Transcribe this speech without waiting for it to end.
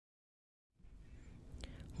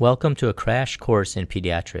Welcome to a crash course in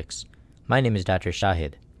pediatrics. My name is Dr.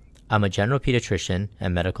 Shahid. I'm a general pediatrician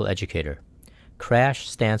and medical educator. CRASH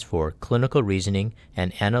stands for Clinical Reasoning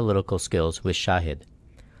and Analytical Skills with Shahid.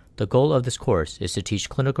 The goal of this course is to teach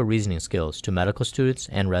clinical reasoning skills to medical students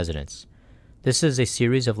and residents. This is a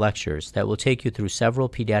series of lectures that will take you through several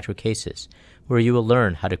pediatric cases where you will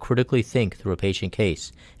learn how to critically think through a patient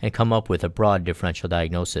case and come up with a broad differential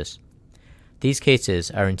diagnosis. These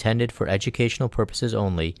cases are intended for educational purposes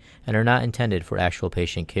only and are not intended for actual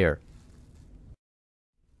patient care.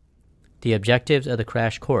 The objectives of the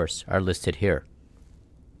CRASH course are listed here.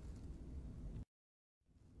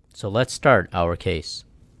 So let's start our case.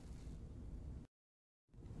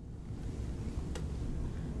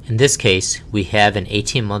 In this case, we have an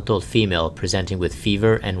 18-month-old female presenting with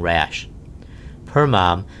fever and rash. Per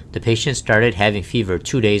mom, the patient started having fever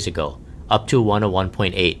 2 days ago, up to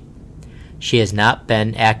 101.8. She has not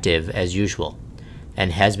been active as usual,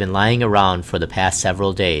 and has been lying around for the past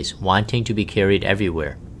several days, wanting to be carried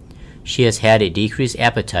everywhere. She has had a decreased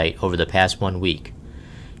appetite over the past 1 week.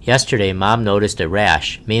 Yesterday, mom noticed a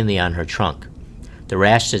rash, mainly on her trunk. The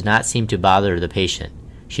rash does not seem to bother the patient.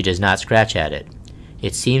 She does not scratch at it.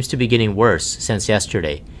 It seems to be getting worse since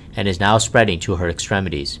yesterday, and is now spreading to her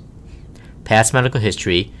extremities. Past medical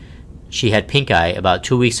history: she had pink eye about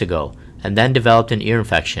 2 weeks ago, and then developed an ear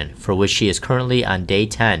infection, for which she is currently on day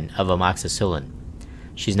 10 of amoxicillin.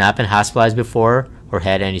 She's not been hospitalized before or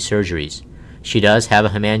had any surgeries. She does have a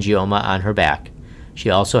hemangioma on her back.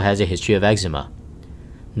 She also has a history of eczema.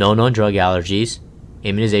 No known drug allergies,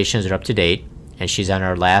 immunizations are up to date, and she's on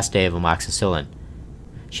her last day of amoxicillin.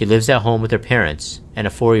 She lives at home with her parents and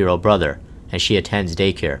a 4-year-old brother, and she attends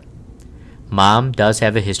daycare. Mom does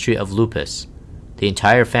have a history of lupus. The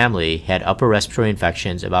entire family had upper respiratory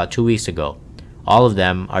infections about 2 weeks ago. All of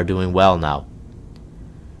them are doing well now.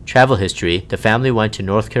 Travel history: the family went to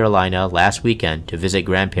North Carolina last weekend to visit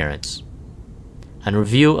grandparents. On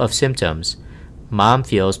review of symptoms, mom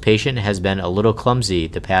feels patient has been a little clumsy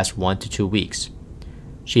the past 1 to 2 weeks.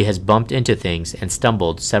 She has bumped into things and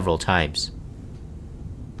stumbled several times.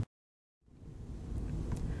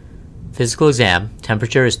 Physical exam: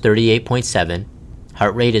 temperature is 38.7,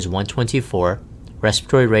 heart rate is 124,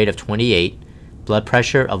 respiratory rate of 28, blood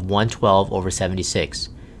pressure of 112/76.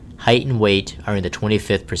 Height and weight are in the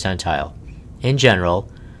 25th percentile. In general,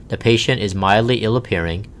 the patient is mildly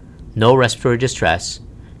ill-appearing, no respiratory distress.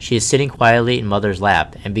 She is sitting quietly in mother's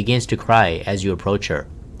lap and begins to cry as you approach her.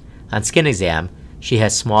 On skin exam, she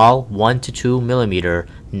has small 1 to 2 millimeter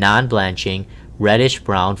non-blanching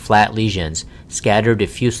reddish-brown flat lesions scattered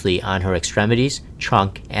diffusely on her extremities,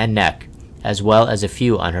 trunk, and neck, as well as a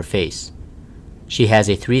few on her face. She has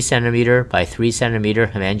a 3 cm by 3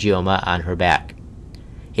 cm hemangioma on her back.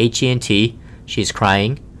 HENT: she is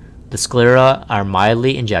crying. The sclera are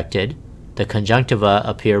mildly injected. The conjunctiva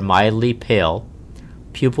appear mildly pale.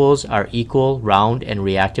 Pupils are equal, round, and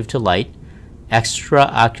reactive to light.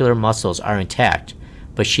 Extraocular muscles are intact,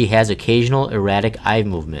 but she has occasional erratic eye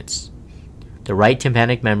movements. The right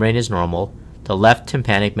tympanic membrane is normal. The left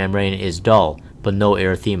tympanic membrane is dull, but no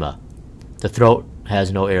erythema. The throat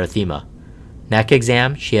has no erythema. Neck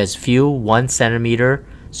exam: she has few 1 cm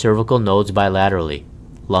cervical nodes bilaterally.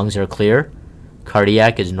 Lungs are clear.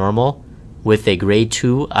 Cardiac is normal, with a grade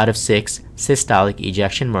 2 out of 6 systolic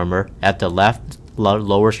ejection murmur at the left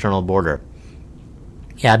lower sternal border.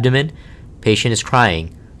 Abdomen: patient is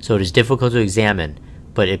crying, so it is difficult to examine,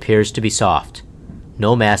 but it appears to be soft.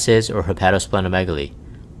 No masses or hepatosplenomegaly.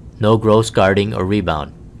 No gross guarding or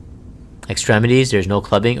rebound. Extremities: there's no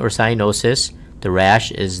clubbing or cyanosis. The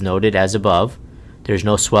rash is noted as above. There's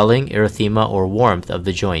no swelling, erythema, or warmth of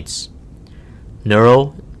the joints.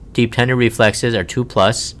 Neuro: deep tender reflexes are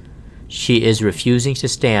 2+. She is refusing to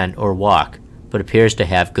stand or walk, but appears to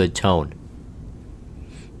have good tone.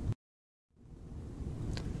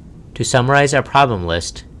 To summarize our problem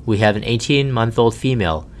list, we have an 18-month-old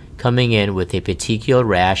female coming in with a petechial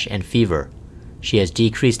rash and fever. She has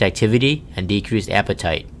decreased activity and decreased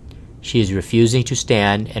appetite. She is refusing to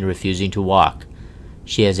stand and refusing to walk.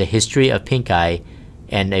 She has a history of pink eye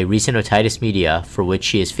and a recent otitis media, for which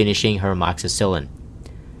she is finishing her amoxicillin.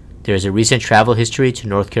 There is a recent travel history to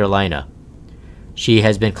North Carolina. She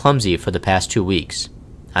has been clumsy for the past 2 weeks.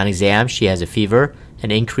 On exam, she has a fever, an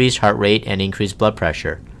increased heart rate, and increased blood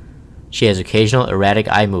pressure. She has occasional erratic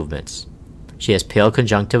eye movements. She has pale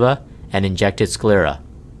conjunctiva and injected sclera.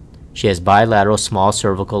 She has bilateral small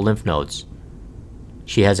cervical lymph nodes.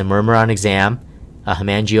 She has a murmur on exam, a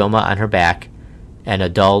hemangioma on her back, and a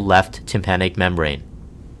dull left tympanic membrane.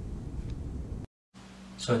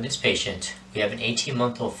 So in this patient, we have an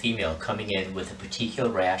 18-month-old female coming in with a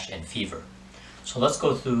petechial rash and fever. So let's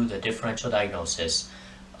go through the differential diagnosis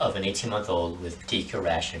of an 18-month-old with petechiae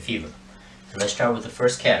rash and fever. And let's start with the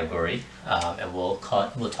first category, and we'll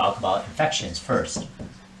talk about infections first,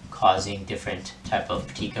 causing different type of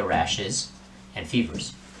petechiae rashes and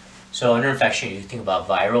fevers. So under infection, you can think about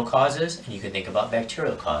viral causes and you can think about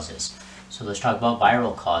bacterial causes. So let's talk about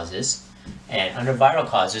viral causes. And under viral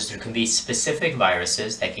causes, there can be specific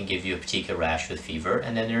viruses that can give you a petechiae rash with fever,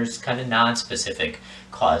 and then there's kind of non-specific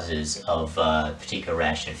causes of petechiae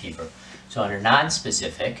rash and fever. So under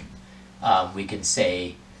non-specific, we can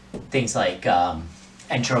say things like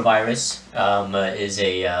enterovirus is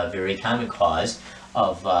a very common cause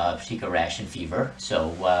of petechiae rash and fever.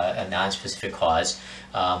 So a non-specific cause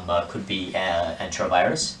could be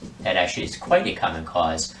enterovirus. That actually is quite a common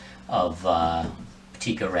cause of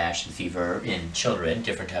petechiae rash and fever in children,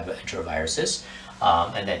 different type of enteroviruses.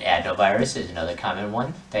 And then adenovirus is another common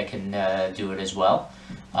one that can do it as well.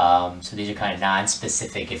 So these are kind of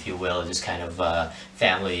non-specific, if you will, just kind of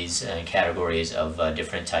families and categories of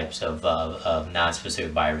different types of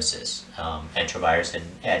non-specific viruses, enterovirus and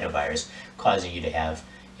adenovirus, causing you to have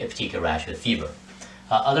a petechiae rash with fever.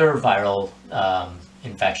 Other viral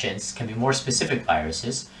infections can be more specific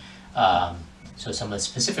viruses. So some of the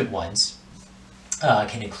specific ones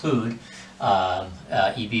can include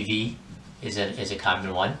EBV is a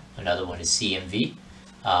common one. Another one is CMV.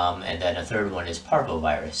 And then a third one is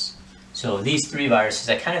parvovirus. So these three viruses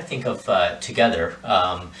I kind of think of together,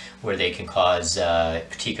 where they can cause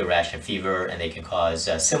petechiae rash and fever, and they can cause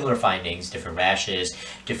similar findings, different rashes,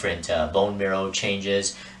 different bone marrow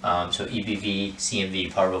changes. So EBV,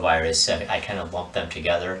 CMV, parvovirus, I kind of lump them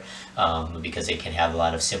together because they can have a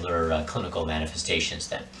lot of similar clinical manifestations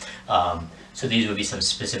then. So these would be some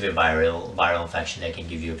specific viral infection that can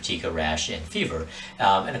give you a petechiae rash and fever.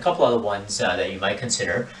 And a couple other ones that you might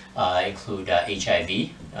consider include HIV,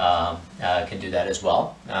 can do that as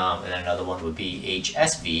well. And then another one would be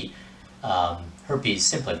HSV, herpes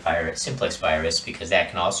simplex virus, because that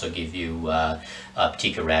can also give you a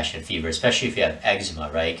petechiae rash and fever, especially if you have eczema,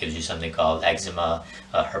 right? It gives you something called eczema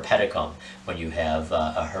herpeticum, when you have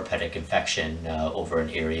a herpetic infection over an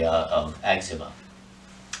area of eczema.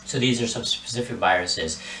 So these are some specific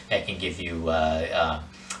viruses that can give you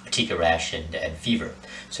petechiae rash and fever.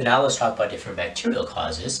 So now let's talk about different bacterial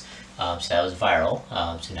causes. So that was viral.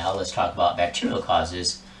 So now let's talk about bacterial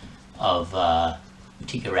causes of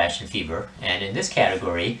petechiae rash and fever. And in this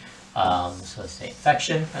category, so let's say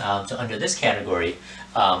infection. So under this category,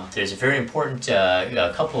 there's a very important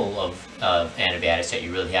couple of antibiotics that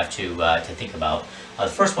you really have to think about. The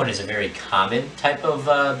first one is a very common type of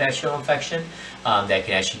bacterial infection that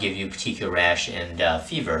can actually give you petechiae rash and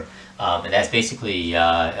fever, and that's basically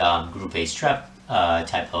group A strep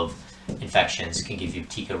type of infections can give you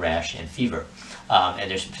petechiae rash and fever. And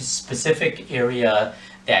there's a specific area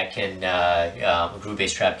that can, group A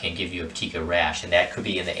strep can give you a petechiae rash, and that could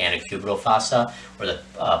be in the antecubital fossa or the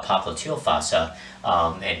popliteal fossa,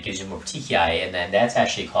 and it gives you more petechiae, and then that's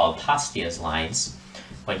actually called Pastia's lines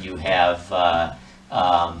when you have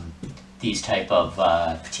these type of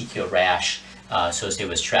petechiae rash associated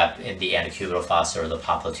with strep in the antecubital fossa or the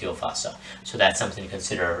popliteal fossa. So that's something to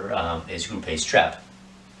consider is group A strep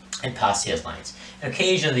and Pastia's lines. And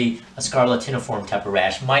occasionally a scarlatiniform type of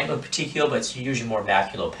rash might look petechial, but it's usually more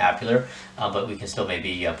maculopapular, but we can still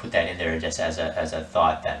maybe put that in there just as a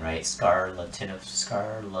thought then, right?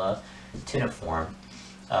 Scarlatiniform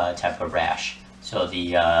type of rash. So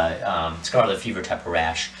the scarlet fever type of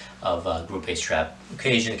rash of group A strep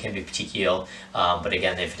occasionally can be petechial, but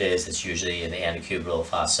again, if it is, it's usually in the antecubital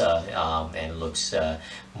fossa and looks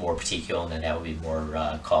more petechial, and then that would be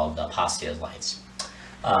more called Pastia's lines.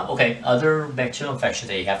 Okay, other bacterial infections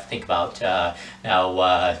that you have to think about.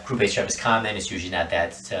 Now, group A strep is common. It's usually not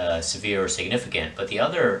that severe or significant, but the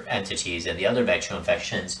other entities and the other bacterial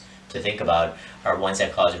infections to think about are ones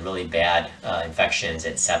that cause really bad infections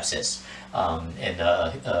and sepsis. And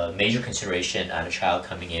a major consideration on a child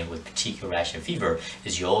coming in with petechiae rash and fever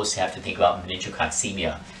is you always have to think about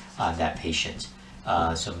meningococcemia on that patient.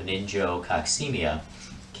 So meningococcemia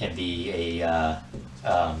can be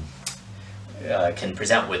can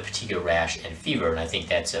present with petechiae rash and fever, and I think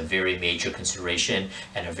that's a very major consideration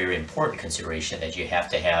and a very important consideration that you have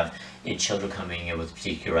to have in children coming in with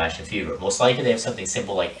petechiae rash and fever. Most likely they have something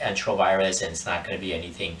simple like enterovirus, and it's not going to be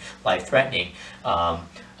anything life-threatening,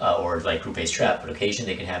 or like group A strep, but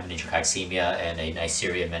occasionally they can have meningococcemia and a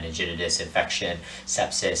Neisseria meningitidis infection,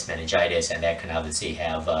 sepsis, meningitis, and that can obviously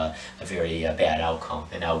have a very bad outcome.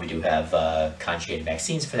 And now we do have conjugated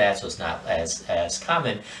vaccines for that, so it's not as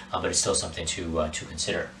common, but it's still something to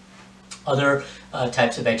consider. Other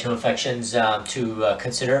types of bacterial infections to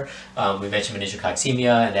consider, we mentioned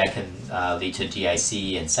meningococcemia, and that can lead to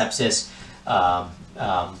GIC and sepsis.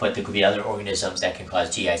 But there could be other organisms that can cause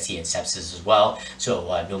GIC and sepsis as well. So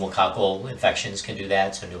pneumococcal infections can do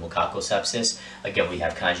that, so pneumococcal sepsis. Again, we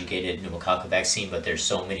have conjugated pneumococcal vaccine, but there's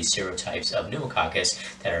so many serotypes of pneumococcus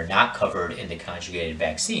that are not covered in the conjugated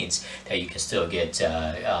vaccines that you can still get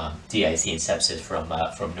GIC and sepsis from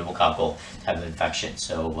pneumococcal type of infection.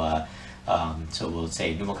 So so we'll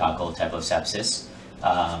say pneumococcal type of sepsis.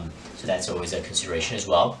 So that's always a consideration as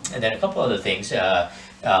well. And then a couple other things.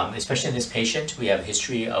 Especially in this patient, we have a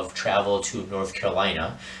history of travel to North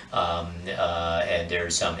Carolina, and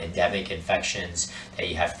there's some endemic infections that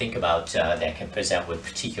you have to think about that can present with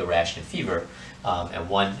petechial rash and fever. And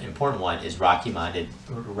one important one is Rocky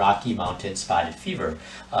Mountain spotted fever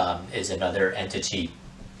is another entity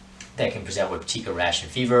that can present with petechial rash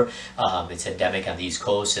and fever. It's endemic on the East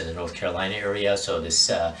Coast in the North Carolina area. So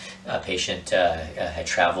this patient had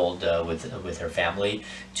traveled with her family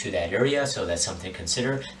to that area, so that's something to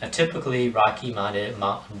consider. Now, typically, Rocky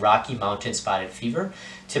Mountain spotted fever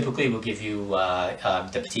typically will give you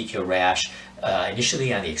the petechial rash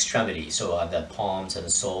initially on the extremities, so on the palms and the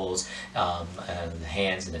soles, and the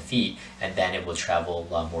hands and the feet, and then it will travel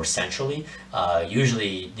more centrally.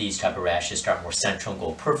 Usually these type of rashes start more central and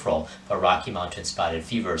go peripheral, but Rocky Mountain spotted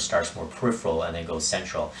fever starts more peripheral and then goes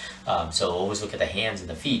central. So always look at the hands and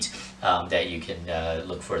the feet that you can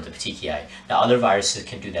look for the petechiae. Now, other viruses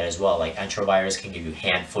can do that as well, like enterovirus can give you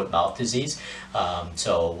hand, foot, mouth disease.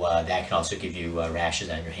 So that can also give you rashes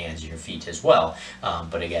on your hands and your feet as well.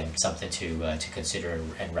 But again, something to consider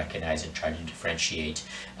and recognize and try to differentiate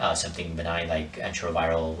something benign like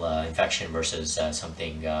enteroviral infection versus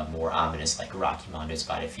something more ominous like Rocky Mountain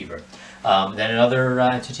spotted fever. Then another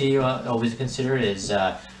entity always to consider is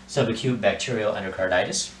subacute bacterial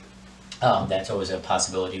endocarditis. That's always a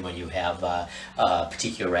possibility when you have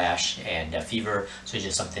petechial rash and fever, so it's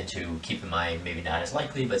just something to keep in mind, maybe not as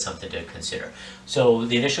likely, but something to consider. So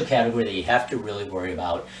the initial category that you have to really worry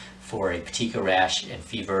about for a petechial rash and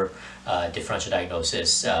fever differential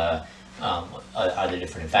diagnosis are the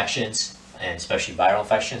different infections, and especially viral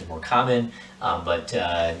infections, more common, but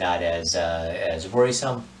not as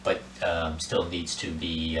worrisome, but still needs to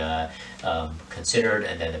be considered.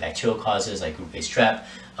 And then the bacterial causes like group A strep,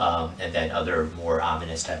 and then other more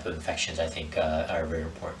ominous type of infections, I think are very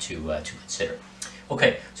important to consider.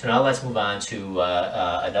 Okay, so now let's move on to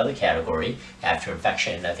another category after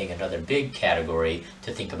infection. I think another big category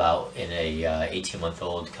to think about in a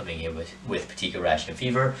 18-month-old coming in with petechial rash and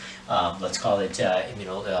fever. Let's call it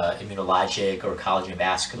immunologic or collagen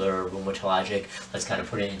vascular, rheumatologic. Let's kind of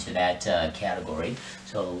put it into that category.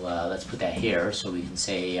 So let's put that here so we can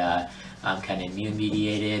say kind of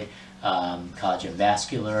immune-mediated, collagen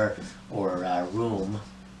vascular, or rheum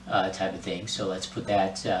type of thing. So let's put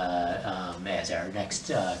that as our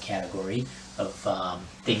next category of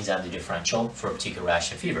things on the differential for petechial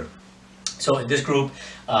rash and fever. So in this group,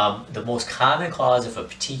 the most common cause of a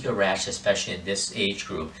petechial rash, especially in this age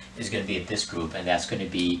group, is going to be in this group, and that's going to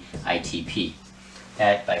be ITP.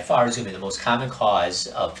 That by far is going to be the most common cause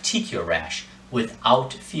of petechial rash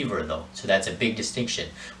without fever, though. So that's a big distinction,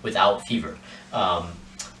 without fever.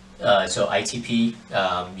 So ITP,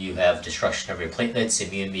 you have destruction of your platelets,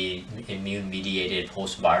 immune-mediated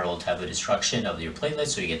post-viral type of destruction of your platelets,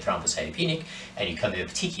 so you get thrombocytopenic, and you come to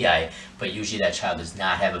petechiae, but usually that child does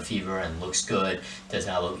not have a fever and looks good, does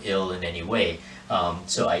not look ill in any way.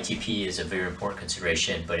 So ITP is a very important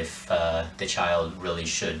consideration, but if the child really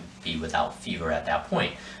should be without fever at that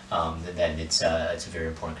point, then it's a very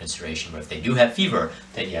important consideration. But if they do have fever,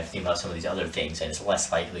 then you have to think about some of these other things, and it's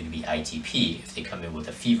less likely to be ITP if they come in with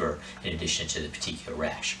a fever in addition to the petechial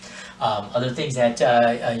rash. Other things that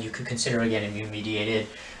you could consider, again, immune-mediated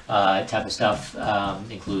type of stuff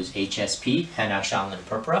includes HSP, Henoch-Schönlein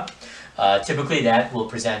purpura. Typically that will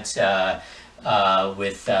present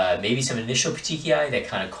with maybe some initial petechiae that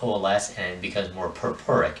kind of coalesce and becomes more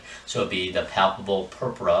purpuric. So it'll be the palpable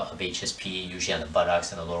purpura of HSP, usually on the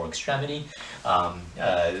buttocks and the lower extremity. And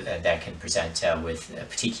that can present with a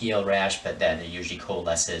petechial rash, but then it usually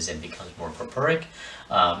coalesces and becomes more purpuric.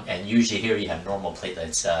 And usually here you have normal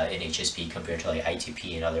platelets in HSP compared to like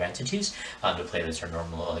ITP and other entities. The platelets are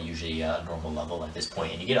normal, usually a normal level at this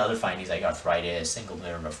point. And you get other findings like arthritis, single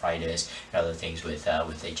nerve nephritis, and other things with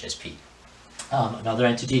HSP. Another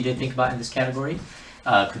entity to think about in this category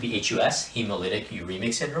could be HUS, hemolytic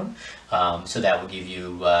uremic syndrome. So that will give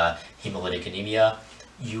you hemolytic anemia,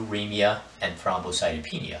 uremia and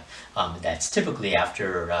thrombocytopenia. That's typically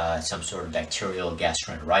after some sort of bacterial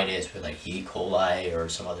gastroenteritis with like E. coli or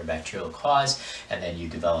some other bacterial cause, and then you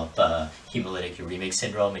develop hemolytic uremic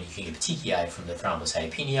syndrome, and you can get petechiae from the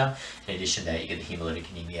thrombocytopenia. In addition to that, you get the hemolytic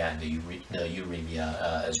anemia and the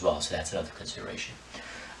uremia as well, so that's another consideration.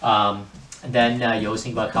 And then you always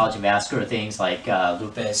think about collagen vascular things like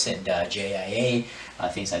lupus and JIA,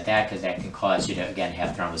 things like that, because that can cause you to, again,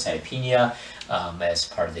 have thrombocytopenia as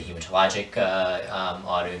part of the hematologic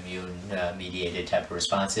autoimmune mediated type of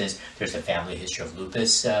responses. There's a family history of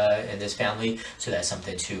lupus in this family, so that's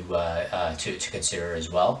something to consider as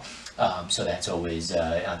well. So that's always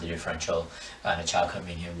on the differential on a child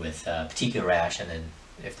coming in with petechiae rash, and then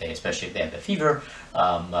especially if they have a fever,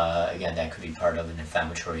 again, that could be part of an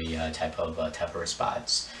inflammatory type of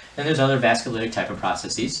response. Then there's other vasculitic type of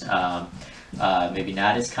processes, maybe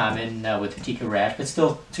not as common with petechiae rash, but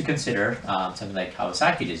still to consider. Something like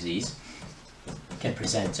Kawasaki disease can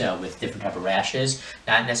present with different type of rashes,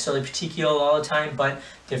 not necessarily petechial all the time, but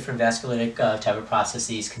different vasculitic type of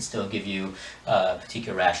processes can still give you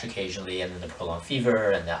petechial rash occasionally, and then the prolonged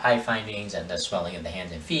fever and the eye findings and the swelling of the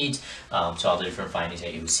hands and feet. So all the different findings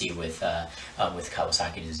that you would see with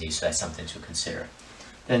Kawasaki disease. So that's something to consider.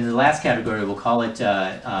 Then the last category, we'll call it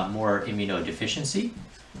more immunodeficiency.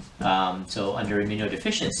 So under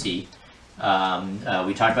immunodeficiency,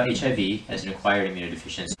 we talked about HIV as an acquired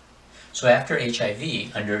immunodeficiency. So after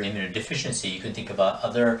HIV, under immunodeficiency, you can think about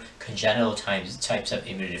other congenital types of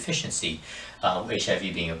immunodeficiency,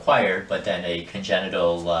 HIV being acquired, but then a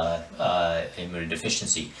congenital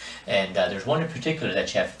immunodeficiency. And there's one in particular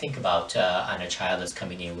that you have to think about on a child that's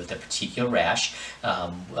coming in with a petechial rash,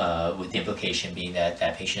 with the implication being that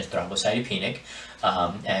that patient is thrombocytopenic.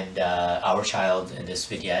 And our child in this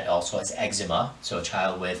vignette also has eczema, so a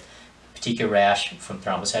child with petechial rash from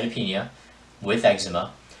thrombocytopenia with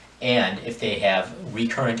eczema. And if they have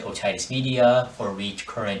recurrent otitis media or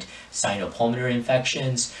recurrent sinopulmonary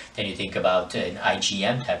infections, then you think about an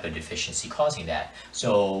IgM type of deficiency causing that.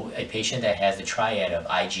 So a patient that has the triad of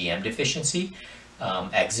IgM deficiency,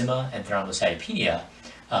 eczema, and thrombocytopenia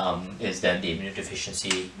is then the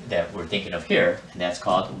immunodeficiency that we're thinking of here, and that's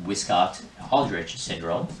called Wiskott-Aldrich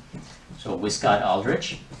syndrome. So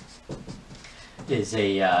Wiskott-Aldrich is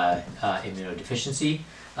a immunodeficiency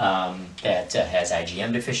that has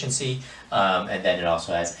IgM deficiency, and then it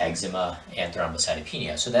also has eczema and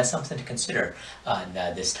thrombocytopenia. So that's something to consider on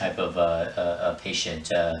this type of a patient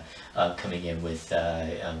coming in with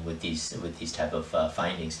these type of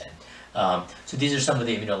findings. Then, so these are some of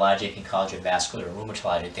the immunologic and collagen vascular and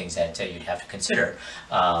rheumatologic things that you'd have to consider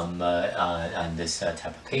on this type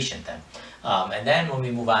of patient. Then, and then when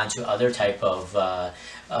we move on to other type of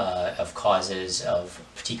causes of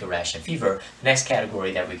petechiae rash and fever, the next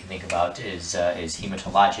category that we can think about is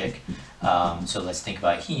hematologic. So let's think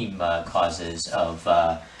about heme causes of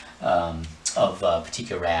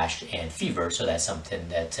petechiae rash and fever. So that's something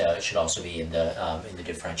that should also be in the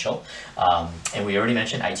differential. And we already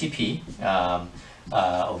mentioned ITP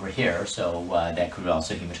over here, so that could be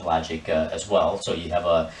also hematologic as well. So you have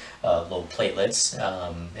low platelets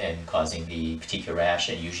and causing the petechiae rash,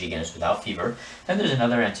 and usually again it's without fever. Then there's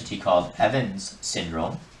another entity called Evans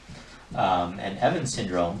syndrome, and Evans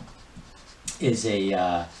syndrome is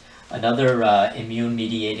another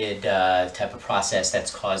immune-mediated type of process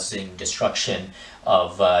that's causing destruction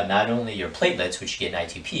of not only your platelets, which you get in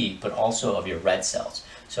ITP, but also of your red cells.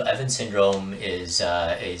 So Evans syndrome is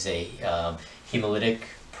a hemolytic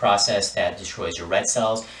process that destroys your red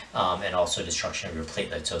cells and also destruction of your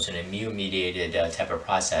platelets. So it's an immune-mediated type of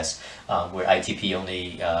process where ITP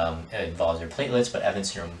only involves your platelets, but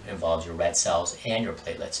Evans syndrome involves your red cells and your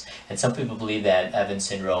platelets. And some people believe that Evans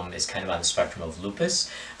syndrome is kind of on the spectrum of lupus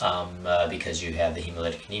because you have the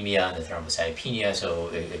hemolytic anemia and the thrombocytopenia, so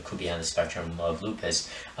it could be on the spectrum of lupus.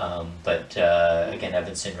 But again,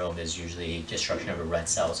 Evans syndrome is usually destruction of your red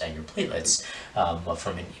cells and your platelets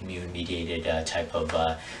from an immune-mediated type of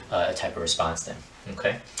response then.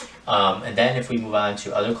 Okay, and then if we move on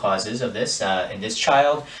to other causes of this, in this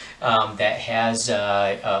child that has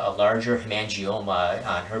a larger hemangioma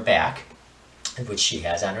on her back, which she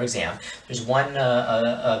has on her exam, there's one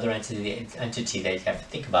other entity that you have to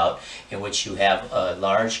think about, in which you have a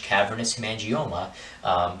large cavernous hemangioma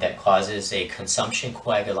that causes a consumption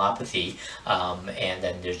coagulopathy, and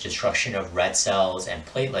then there's destruction of red cells and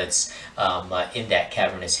platelets in that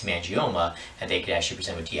cavernous hemangioma, and they could actually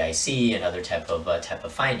present with DIC and other type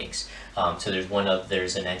of findings. So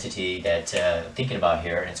there's an entity that I'm thinking about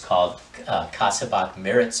here, and it's called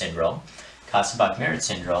Kasabach-Merritt syndrome. Kasabach-Merritt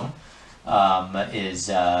syndrome is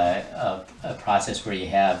a process where you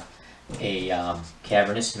have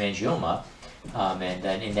cavernous hemangioma. And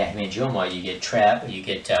then in that hemangioma, you get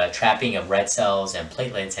trapping of red cells and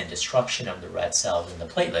platelets and destruction of the red cells and the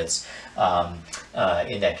platelets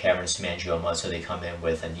in that cavernous hemangioma. So they come in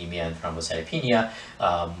with anemia and thrombocytopenia,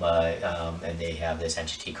 and they have this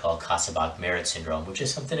entity called Kasabach-Merritt syndrome, which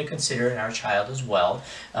is something to consider in our child as well,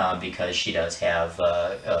 because she does have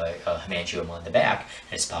a hemangioma on the back,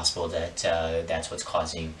 and it's possible that that's what's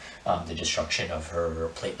causing the destruction of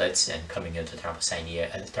her platelets and coming into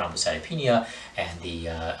thrombocytopenia and the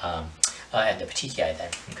petechiae then.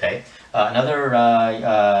 Okay. Another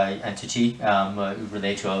entity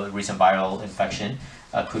related to a recent viral infection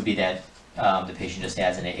could be that the patient just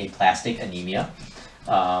has an aplastic anemia.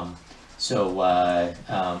 So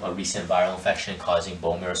a recent viral infection causing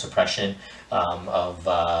bone marrow suppression of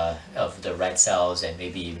the red cells and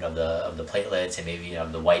maybe even of the platelets and maybe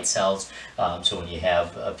of the white cells. So when you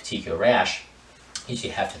have a petechial rash, you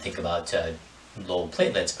usually have to think about low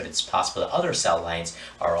platelets, but it's possible that other cell lines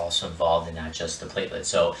are also involved and not just the platelets.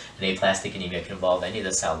 So an aplastic anemia can involve any of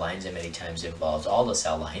the cell lines, and many times it involves all the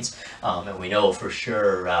cell lines. And we know for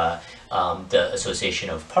sure the association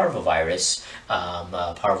of parvovirus,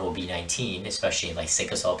 parvo B19, especially in like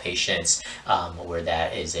sickle cell patients, where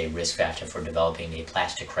that is a risk factor for developing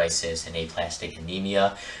aplastic crisis and aplastic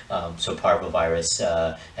anemia. So parvovirus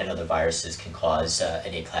and other viruses can cause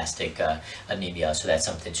an aplastic anemia. So that's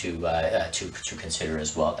something to consider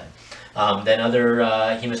as well. Then other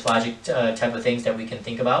hematologic type of things that we can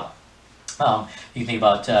think about. You can think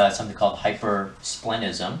about something called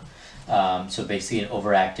hypersplenism. So basically an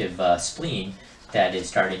overactive spleen that is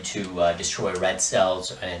starting to destroy red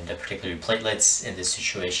cells and particularly platelets in this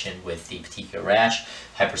situation with the petechial rash,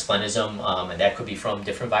 hypersplenism, and that could be from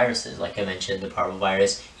different viruses. Like I mentioned, the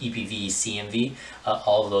parvovirus, EPV, CMV,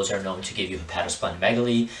 all of those are known to give you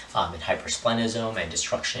hepatosplenomegaly and hypersplenism and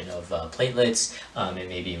destruction of platelets and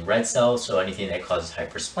maybe even red cells. So anything that causes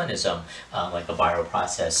hypersplenism, like a viral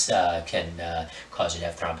process, can cause you to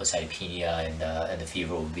have thrombocytopenia, and the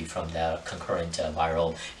fever will be from the concurrent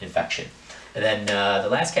viral infection. And then the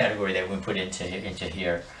last category that we put into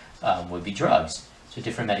here would be drugs. So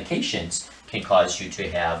different medications can cause you to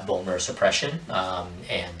have bone marrow suppression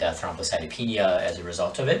and thrombocytopenia as a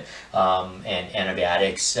result of it. And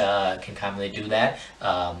antibiotics can commonly do that.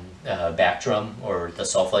 Bactrim or the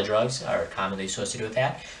sulfa drugs are commonly associated with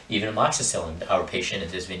that. Even amoxicillin. Our patient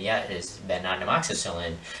in this vignette has been on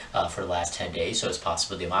amoxicillin for the last 10 days, so it's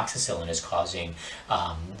possible the amoxicillin is causing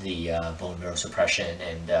the bone marrow suppression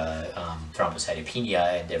and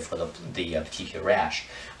thrombocytopenia, and therefore the petechial rash.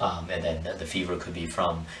 And then the fever could be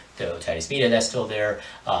from the otitis media that's still there,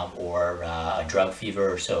 or a drug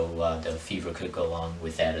fever, so the fever could go along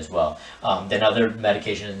with that as well. Then other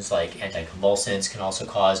medications like anticonvulsants can also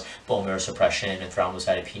cause bone marrow suppression and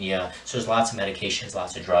thrombocytopenia. So there's lots of medications,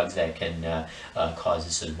 lots of drugs that can cause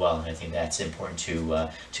this as well, and I think that's important to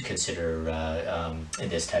consider in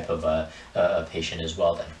this type of a patient as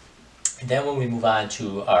well then. And then when we move on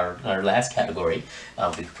to our last category,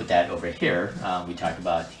 we could put that over here. We talked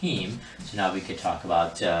about heme, so now we could talk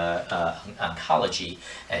about oncology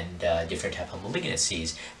and different type of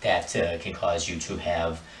malignancies that can cause you to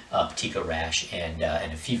have petechial rash and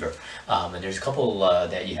a fever. And there's a couple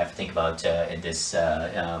that you have to think about in this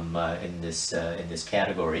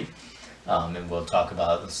category. And we'll talk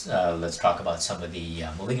about let's talk about some of the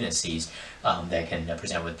malignancies that can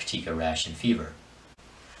present with petechial rash and fever.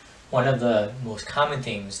 One of the most common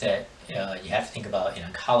things that you have to think about in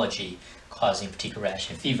oncology causing petechial rash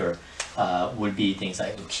and fever would be things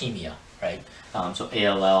like leukemia, right? So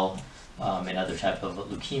ALL and other type of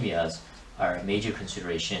leukemias are a major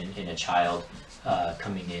consideration in a child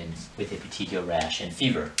coming in with a petechial rash and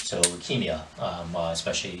fever. So leukemia,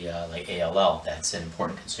 especially like ALL, that's an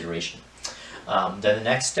important consideration. Then the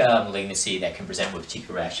next malignancy that can present with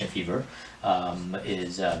petechial rash and fever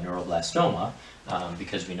is neuroblastoma,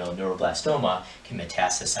 because we know neuroblastoma can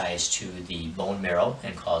metastasize to the bone marrow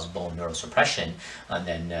and cause bone marrow suppression, and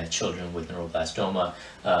then children with neuroblastoma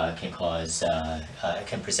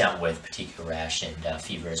can present with petechial rash and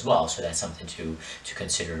fever as well. So that's something to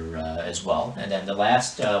consider as well. And then the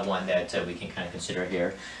last one that we can kind of consider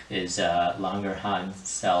here is Langerhans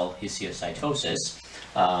cell histiocytosis.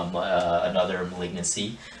 Another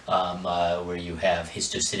malignancy where you have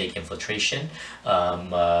histocytic infiltration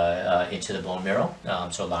into the bone marrow marrow,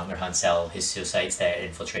 so Langerhans cell histiocytes that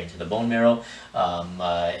infiltrate into the bone marrow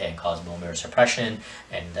and cause bone marrow suppression,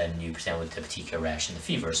 and then you present with the petechiae rash and the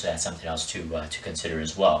fever, so that's something else to consider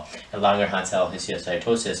as well. And Langerhans cell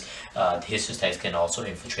histiocytosis, the histiocytes can also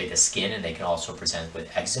infiltrate the skin, and they can also present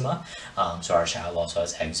with eczema. So our child also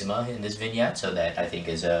has eczema in this vignette, so that I think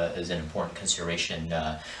is an important consideration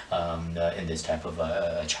in this type of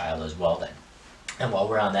a child as well then. And while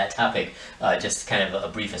we're on that topic, just kind of a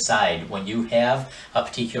brief aside, when you have a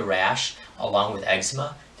petechiae rash along with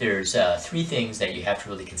eczema, there's three things that you have to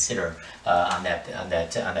really consider on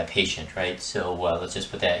that patient, right? So let's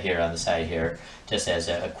just put that here on the side here, just as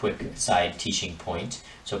a quick side teaching point.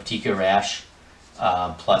 So petechiae rash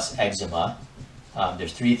plus eczema.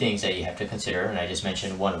 There's three things that you have to consider, and I just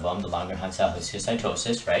mentioned one of them, the Langerhans cell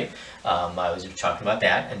histiocytosis, right? I was talking about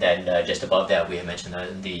that, and then just above that we have mentioned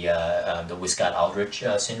the Wiskott-Aldrich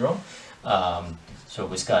syndrome. So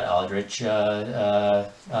Wiskott-Aldrich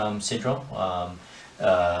syndrome,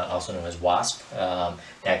 also known as WASP,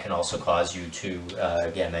 that can also cause you to,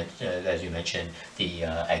 again, as you mentioned, the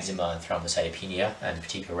eczema and thrombocytopenia and the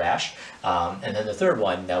petechiae rash. And then the third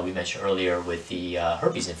one that we mentioned earlier with the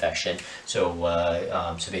herpes infection. So,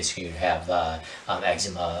 so basically you have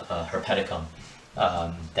eczema herpeticum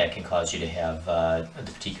that can cause you to have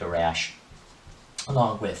the petechiae rash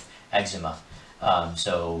along with eczema.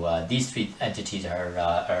 So these three entities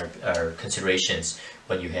are considerations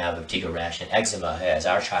when you have a petechiae rash and eczema, as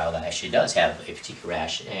our child actually does have a petechiae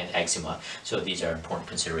rash and eczema. So these are important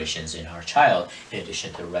considerations in our child, in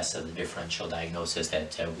addition to the rest of the differential diagnosis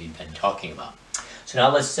that we've been talking about. So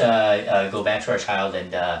now let's go back to our child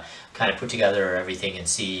and kind of put together everything and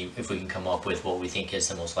see if we can come up with what we think is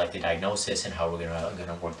the most likely diagnosis and how we're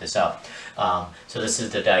gonna work this out. So this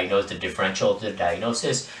is the differential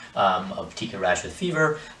diagnosis of petechiae rash with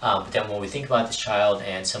fever. But then when we think about this child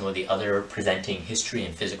and some of the other presenting history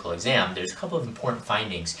and physical exam, there's a couple of important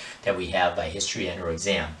findings that we have by history and or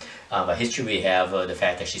exam. By history we have the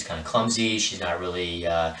fact that she's kind of clumsy, she's not really,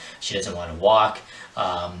 she doesn't want to walk,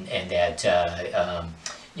 and that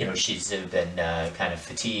you know, she's been kind of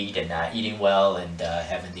fatigued and not eating well and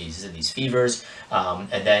having these fevers.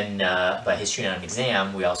 And then by history on an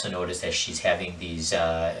exam, we also notice that she's having these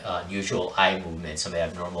unusual eye movements, some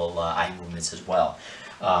abnormal eye movements as well.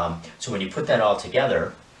 So when you put that all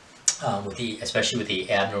together, especially with the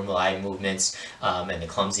abnormal eye movements and the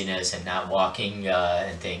clumsiness and not walking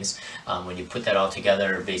and things, when you put that all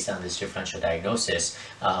together based on this differential diagnosis,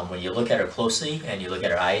 when you look at her closely and you look at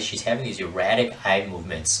her eyes, she's having these erratic eye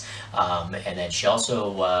movements. And then she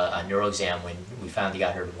also, on neuro exam, when we finally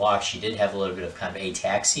got her to walk, she did have a little bit of kind of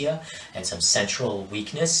ataxia and some central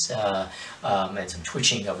weakness and some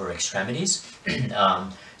twitching of her extremities.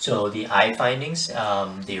 So the eye findings,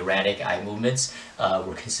 the erratic eye movements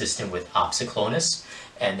were consistent with opsoclonus,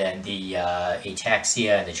 and then the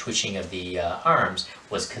ataxia and the twitching of the arms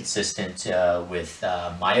was consistent with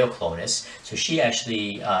myoclonus. So she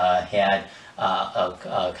actually had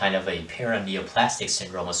a kind of a paraneoplastic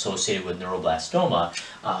syndrome associated with neuroblastoma,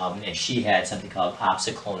 and she had something called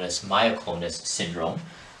opsoclonus myoclonus syndrome.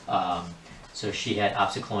 So she had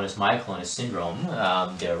opsoclonus myoclonus syndrome.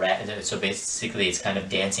 So basically it's kind of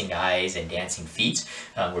dancing eyes and dancing feet,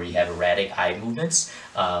 where you have erratic eye movements.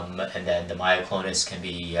 And then the myoclonus can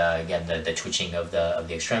be, again, the twitching of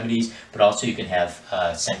the extremities, but also you can have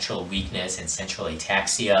central weakness and central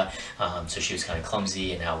ataxia. So she was kind of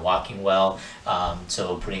clumsy and not walking well.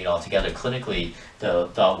 So putting it all together clinically, the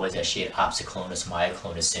thought was that she had opsoclonus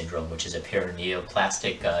myoclonus syndrome, which is a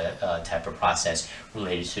paraneoplastic type of process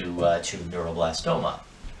related to neuroblastoma.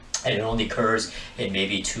 And it only occurs in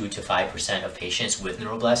maybe 2 to 5% of patients with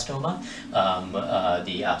neuroblastoma,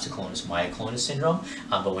 the opsoclonus myoclonus syndrome.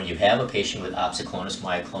 But when you have a patient with opsoclonus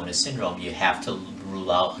myoclonus syndrome, you have to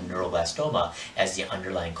rule out a neuroblastoma as the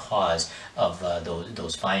underlying cause of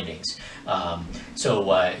those findings.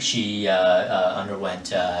 So she underwent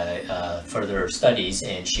further studies,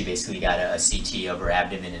 and she basically got a CT of her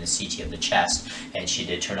abdomen and a CT of the chest, and she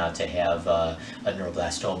did turn out to have a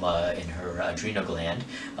neuroblastoma in her adrenal gland.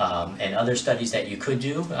 And other studies that you could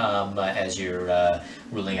do as you're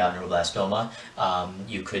ruling out neuroblastoma,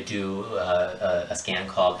 you could do a scan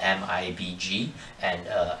called MIBG, and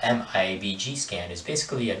MIBG scan is is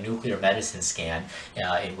basically a nuclear medicine scan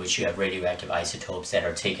in which you have radioactive isotopes that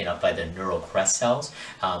are taken up by the neural crest cells.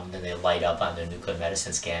 Then they light up on the nuclear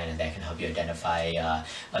medicine scan, and that can help you identify a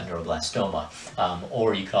neuroblastoma.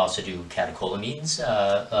 Or you could also do catecholamines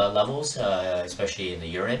levels, especially in the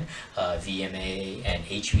urine. VMA and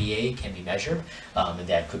HVA can be measured, and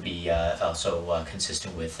that could be also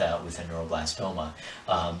consistent with a neuroblastoma.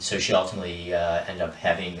 So she ultimately ended up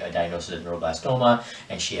having a diagnosis of neuroblastoma,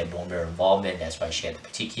 and she had bone marrow involvement. That's why she had the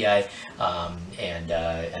petechiae, and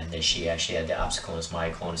then she actually had the opsoclonus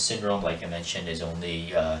myoclonus syndrome. Like I mentioned, is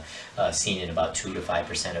only seen in about 2 to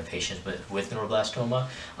 5% of patients with neuroblastoma,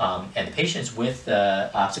 and the patients with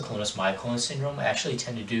opsoclonus myoclonus syndrome actually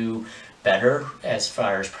tend to do better as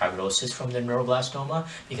far as prognosis from the neuroblastoma,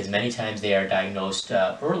 because many times they are diagnosed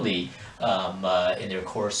early in their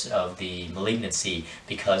course of the malignancy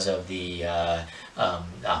because of the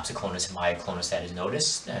opsoclonus and myoclonus that is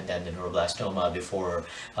noticed, and then the neuroblastoma before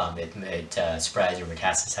it spreads or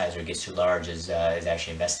metastasizes or gets too large is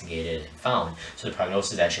actually investigated and found. So the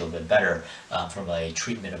prognosis is actually a little bit better from a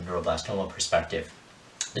treatment of neuroblastoma perspective.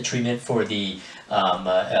 The treatment for the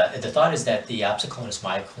thought is that the opsoclonus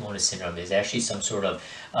myoclonus syndrome is actually some sort of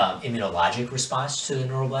immunologic response to the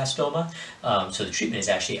neuroblastoma. So the treatment is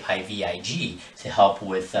actually IVIG to help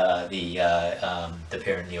with the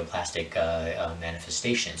paraneoplastic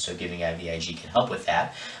manifestation. So giving IVIG can help with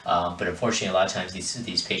that. But unfortunately, a lot of times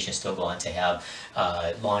these patients still go on to have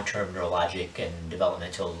long-term neurologic and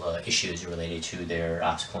developmental issues related to their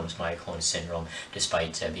opsoclonus myoclonus syndrome,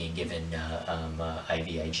 despite being given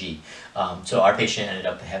IVIG. So our patient ended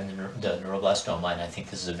up having the neuroblastoma, and I think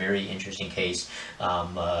this is a very interesting case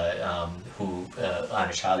on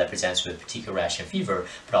a child that presents with petechiae rash and fever,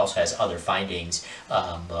 but also has other findings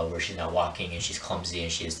where she's not walking and she's clumsy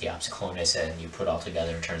and she has the opsoclonus, and you put all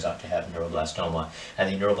together and turns out to have neuroblastoma. I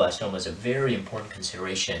think neuroblastoma is a very important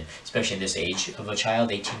consideration, especially in this age of a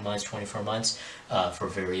child, 18 months, 24 months, for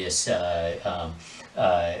various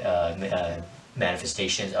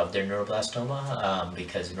manifestations of their neuroblastoma,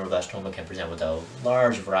 because neuroblastoma can present with a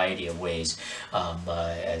large variety of ways,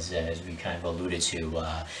 as we kind of alluded to,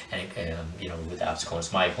 with opsoclonus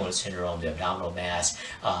myoclonus syndrome, the abdominal mass,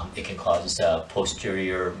 it can cause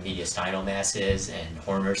posterior mediastinal masses and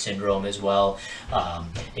Horner syndrome as well.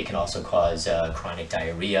 It can also cause chronic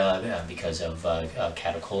diarrhea because of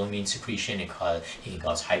catecholamine secretion. It can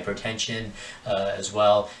cause hypertension as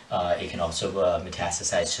well. It can also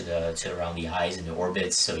metastasize to around the eyes and the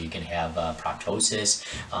orbits, so you can have proptosis.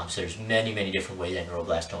 So there's many different ways that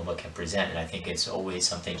neuroblastoma can present, and I think it's always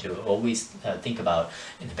something to think about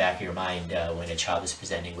in the back of your mind when a child is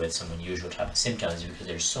presenting with some unusual type of symptoms, because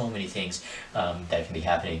there's so many things that can be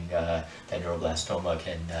happening that neuroblastoma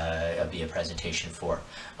can be a presentation for.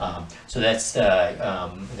 So that's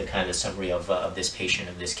the kind of summary of this patient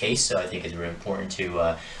of this case. So I think it's very important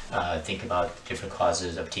to think about different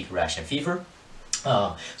causes of petechiae rash and fever.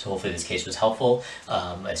 So hopefully this case was helpful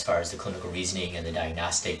as far as the clinical reasoning and the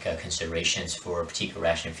diagnostic considerations for petechiae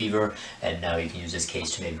rash and fever. And now you can use this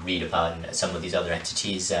case to maybe read about some of these other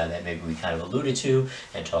entities that maybe we kind of alluded to,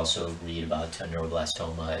 and to also read about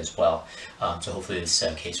neuroblastoma as well. So hopefully this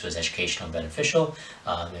case was educational and beneficial,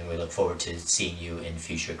 and we look forward to seeing you in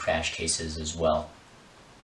future CRASH cases as well.